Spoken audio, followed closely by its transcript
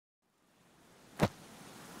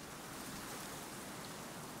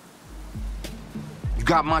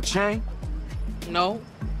got my chain? No,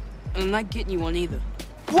 I'm not getting you one either.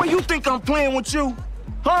 Boy, you think I'm playing with you?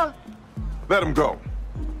 Huh? Let him go.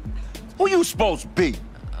 Who you supposed to be?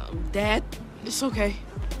 Dad, it's okay.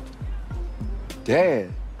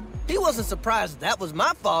 Dad? He wasn't surprised that was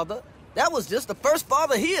my father. That was just the first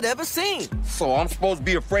father he had ever seen. So I'm supposed to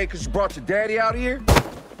be afraid because you brought your daddy out here?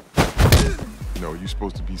 No, you're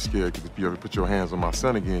supposed to be scared because if you ever put your hands on my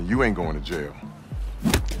son again, you ain't going to jail.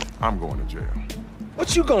 I'm going to jail.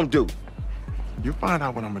 What you gonna do? You'll find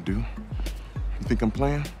out what I'm gonna do. You think I'm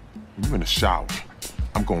playing? You in the shower.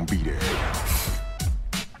 I'm gonna be there.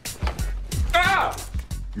 Ah!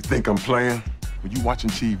 You think I'm playing? When you watching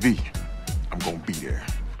TV, I'm gonna be there.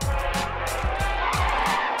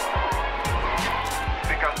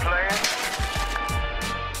 Think I'm playing?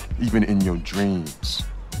 Even in your dreams,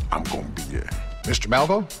 I'm gonna be there. Mr.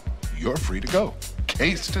 Malvo, you're free to go.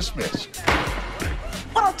 Case dismissed.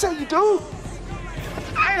 What I tell you, dude?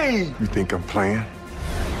 Hey! You think I'm playing?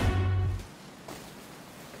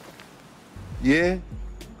 Yeah,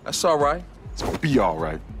 that's all right. It's gonna be all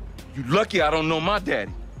right. You lucky I don't know my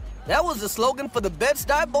daddy. That was the slogan for the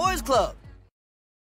Bed-Stuy Boys Club.